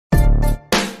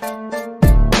Hi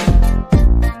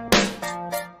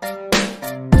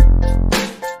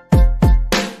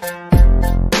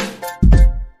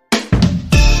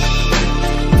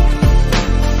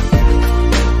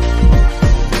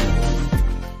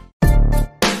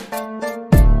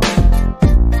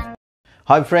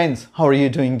friends, how are you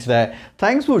doing today?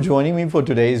 Thanks for joining me for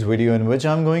today's video in which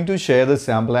I'm going to share the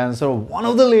sample answer of one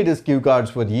of the latest cue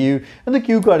cards with you. And the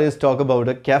cue card is talk about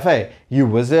a cafe you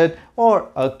visit or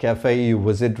a cafe you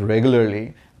visit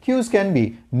regularly. Cues can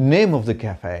be name of the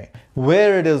cafe,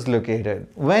 where it is located,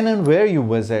 when and where you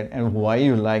visit and why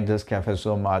you like this cafe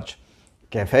so much.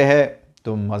 Cafe है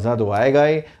तो मज़ा तो आएगा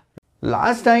ही.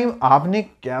 Last time आपने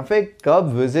cafe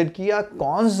कब visit किया,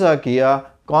 कौन सा किया,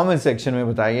 कमेंट सेक्शन में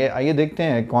बताइए. आइए देखते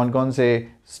हैं कौन कौन से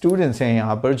स्टूडेंट्स हैं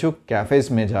यहाँ पर जो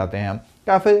कैफ़ेज़ में जाते हैं.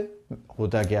 कैफ़े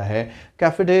होता क्या है?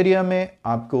 कैफेटेरिया में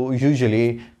आपको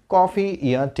यूजुअली कॉफ़ी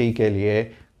या टी के लिए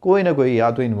कोई ना कोई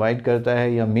या तो इनवाइट करता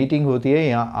है या मीटिंग होती है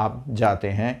या आप जाते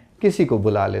हैं, किसी को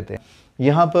बुला लेते हैं.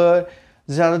 यहाँ पर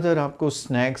ज़्यादातर आपको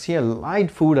स्नैक्स या लाइट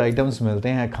फूड आइटम्स मिलते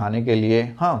हैं खाने के लिए.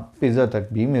 हाँ, पिज़्ज़ा तक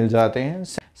भी मिल जाते हैं,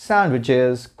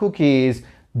 सैंडविचेस, कुकीज़,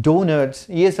 डोनट्स,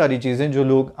 ये सारी चीज़ें जो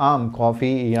लोग आम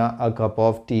कॉफ़ी या अ कप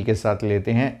ऑफ टी के साथ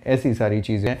लेते हैं, ऐसी सारी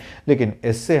चीज़ें. लेकिन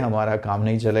इससे हमारा काम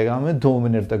नहीं चलेगा, हमें 2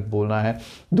 मिनट तक बोलना है.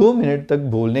 2 मिनट तक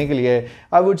बोलने के लिए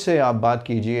आई वुड से आप बात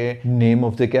कीजिए name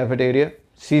of the cafeteria,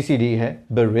 CCD है,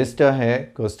 बरिस्टा है,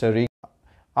 कोस्टा रिका,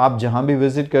 आप जहाँ भी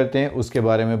विज़िट करते हैं उसके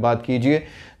बारे में बात कीजिए.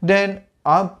 देन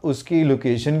आप उसकी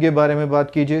लोकेशन के बारे में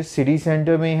बात कीजिए, सिटी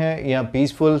सेंटर में है या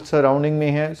पीसफुल सराउंडिंग में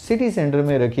है. सिटी सेंटर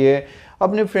में रखिए.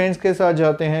 अपने फ्रेंड्स के साथ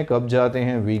जाते हैं, कब जाते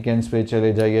हैं, वीकेंड्स पे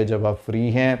चले जाइए जब आप फ्री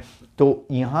हैं. तो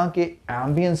यहाँ के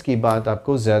एम्बियंस की बात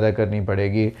आपको ज़्यादा करनी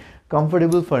पड़ेगी.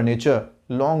 कंफर्टेबल फर्नीचर,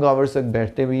 लॉन्ग आवर्स तक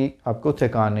बैठते भी आपको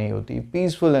थकान नहीं होती.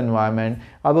 पीसफुल एनवायरनमेंट,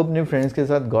 आप अपने फ्रेंड्स के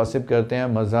साथ गॉसिप करते हैं,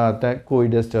 मज़ा आता है, कोई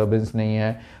डिस्टर्बेंस नहीं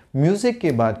है. म्यूज़िक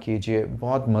की बात कीजिए,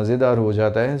 बहुत मज़ेदार हो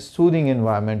जाता है, सूदिंग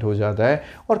एनवायरनमेंट हो जाता है.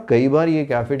 और कई बार ये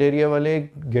कैफेटेरिया वाले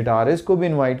गिटारिस्ट को भी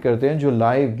इनवाइट करते हैं जो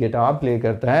लाइव गिटार प्ले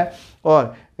करता है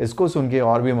और इसको सुन के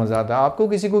और भी मज़ा आता है. आपको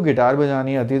किसी को गिटार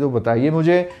बजानी आती है तो बताइए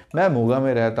मुझे. मैं मोगा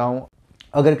में रहता हूँ,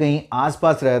 अगर कहीं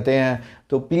आसपास रहते हैं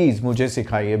तो प्लीज़ मुझे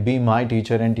सिखाइए. Be my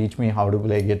teacher and teach me how to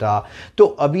play guitar. तो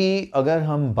अभी अगर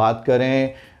हम बात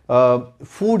करें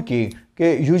फूड की,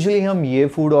 कि यूजुअली हम ये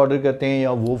फूड ऑर्डर करते हैं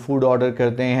या वो फूड ऑर्डर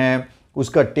करते हैं,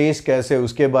 उसका टेस्ट कैसे,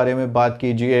 उसके बारे में बात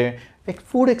कीजिए. एक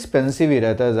फूड एक्सपेंसिव ही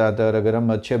रहता है ज़्यादातर. अगर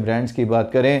हम अच्छे ब्रांड्स की बात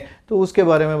करें तो उसके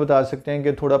बारे में बता सकते हैं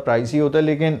कि थोड़ा प्राइसी होता है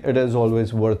लेकिन it is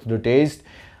always worth the test.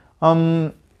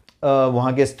 हम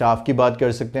वहाँ के स्टाफ की बात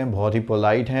कर सकते हैं, बहुत ही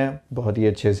पोलाइट हैं, बहुत ही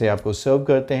अच्छे से आपको सर्व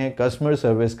करते हैं. कस्टमर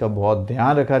सर्विस का बहुत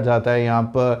ध्यान रखा जाता है यहाँ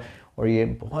पर. और ये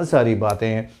बहुत सारी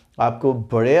बातें आपको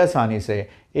बड़े आसानी से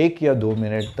 1 या 2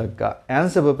 मिनट तक का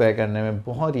आंसर प्रिपेयर करने में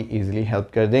बहुत ही ईजिली हेल्प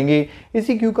कर देंगी.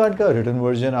 इसी क्यू कार्ड का रिटन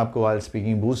वर्जन आपको आज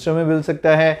स्पीकिंग बूस्टर में मिल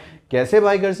सकता है. कैसे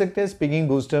बाय कर सकते हैं स्पीकिंग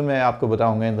बूस्टर मैं आपको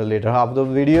बताऊंगा in the letter half of the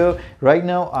video. Right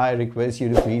now I request you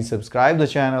to please subscribe the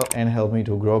channel and help me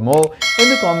to grow more.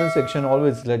 In the comment section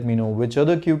always let me know which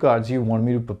other cue cards you want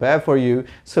me to prepare for you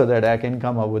so that I can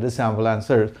come up with the sample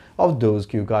answers of those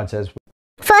cue cards as well.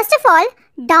 First of all,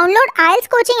 download IELTS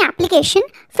coaching application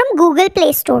from Google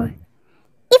Play Store.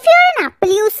 If you are an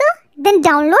Apple user, then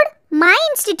download My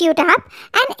Institute app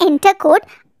and enter code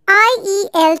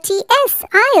IELTS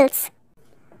IELTS.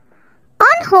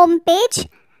 On home page,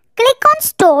 click on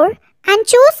Store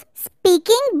and choose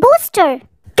Speaking Booster.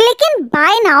 Click in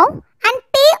Buy Now and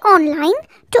pay online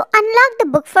to unlock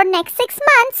the book for next 6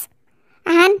 months.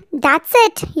 And that's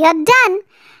it. You're done.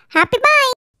 Happy bye.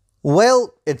 Well,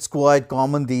 it's quite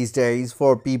common these days for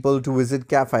people to visit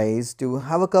cafes to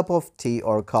have a cup of tea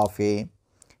or coffee.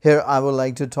 Here I would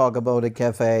like to talk about a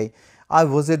cafe I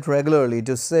visit regularly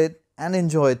to sit and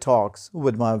enjoy talks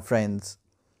with my friends.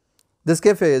 This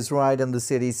cafe is right in the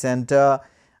city center.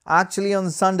 Actually,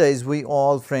 on Sundays we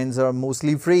all friends are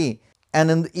mostly free,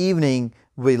 and in the evening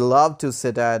we love to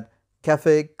sit at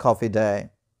Cafe Coffee Day.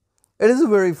 It is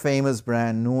a very famous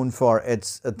brand known for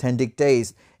its authentic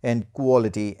taste and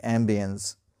quality ambience.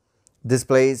 This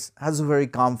place has a very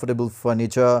comfortable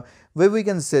furniture where we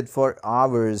can sit for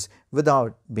hours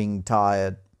without being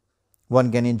tired.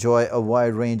 One can enjoy a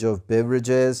wide range of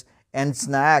beverages and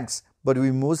snacks, but we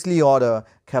mostly order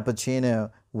cappuccino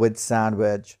with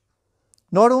sandwich.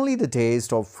 Not only the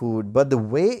taste of food, but the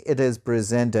way it is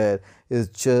presented is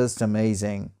just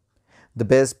amazing.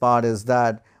 The best part is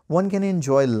that one can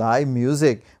enjoy live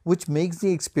music, which makes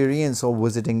the experience of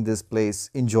visiting this place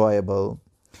enjoyable.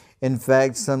 In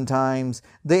fact, sometimes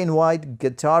they invite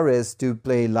guitarists to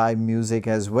play live music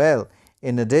as well.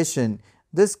 In addition,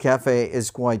 this cafe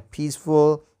is quite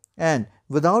peaceful and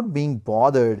without being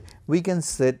bothered, we can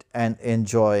sit and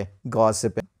enjoy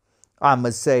gossiping. I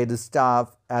must say the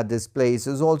staff at this place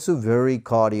is also very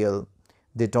cordial.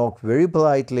 They talk very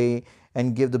politely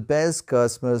and give the best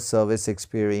customer service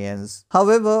experience.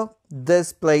 However,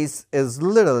 this place is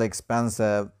little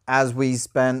expensive as we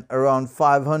spend around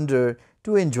 500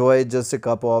 to enjoy just a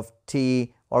cup of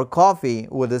tea or coffee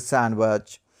with a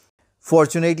sandwich.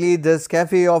 Fortunately, this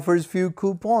cafe offers few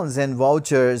coupons and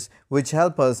vouchers which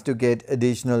help us to get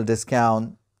additional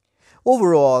discount.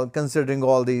 Overall, considering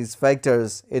all these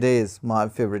factors, it is my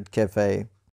favorite cafe.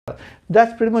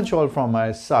 That's pretty much all from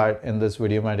my side in this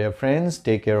video, my dear friends.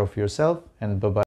 Take care of yourself and bye-bye.